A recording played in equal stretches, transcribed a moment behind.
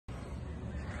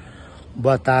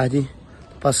Boa tarde,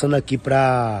 passando aqui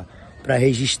para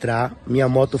registrar. Minha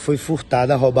moto foi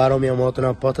furtada, roubaram minha moto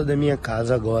na porta da minha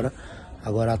casa agora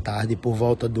à tarde, por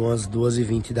volta de umas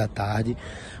 2h20 da tarde.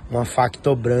 Uma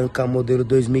Factor branca, modelo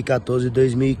 2014 e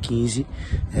 2015,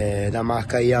 da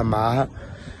marca Yamaha,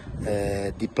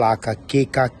 de placa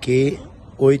QKQ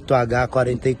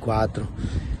 8H44.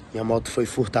 Minha moto foi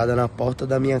furtada na porta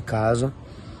da minha casa.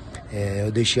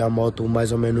 Eu deixei a moto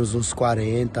mais ou menos uns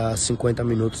 40 a 50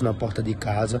 minutos na porta de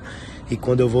casa e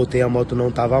quando eu voltei a moto não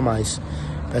estava mais.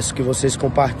 Peço que vocês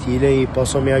compartilhem e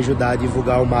possam me ajudar a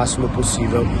divulgar o máximo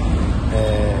possível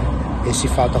esse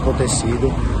fato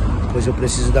acontecido, pois eu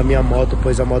preciso da minha moto,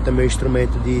 pois a moto é meu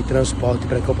instrumento de transporte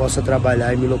para que eu possa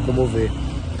trabalhar e me locomover.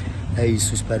 É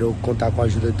isso, espero contar com a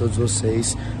ajuda de todos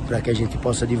vocês para que a gente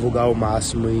possa divulgar o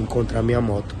máximo e encontrar minha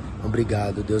moto.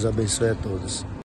 Obrigado, Deus abençoe a todos.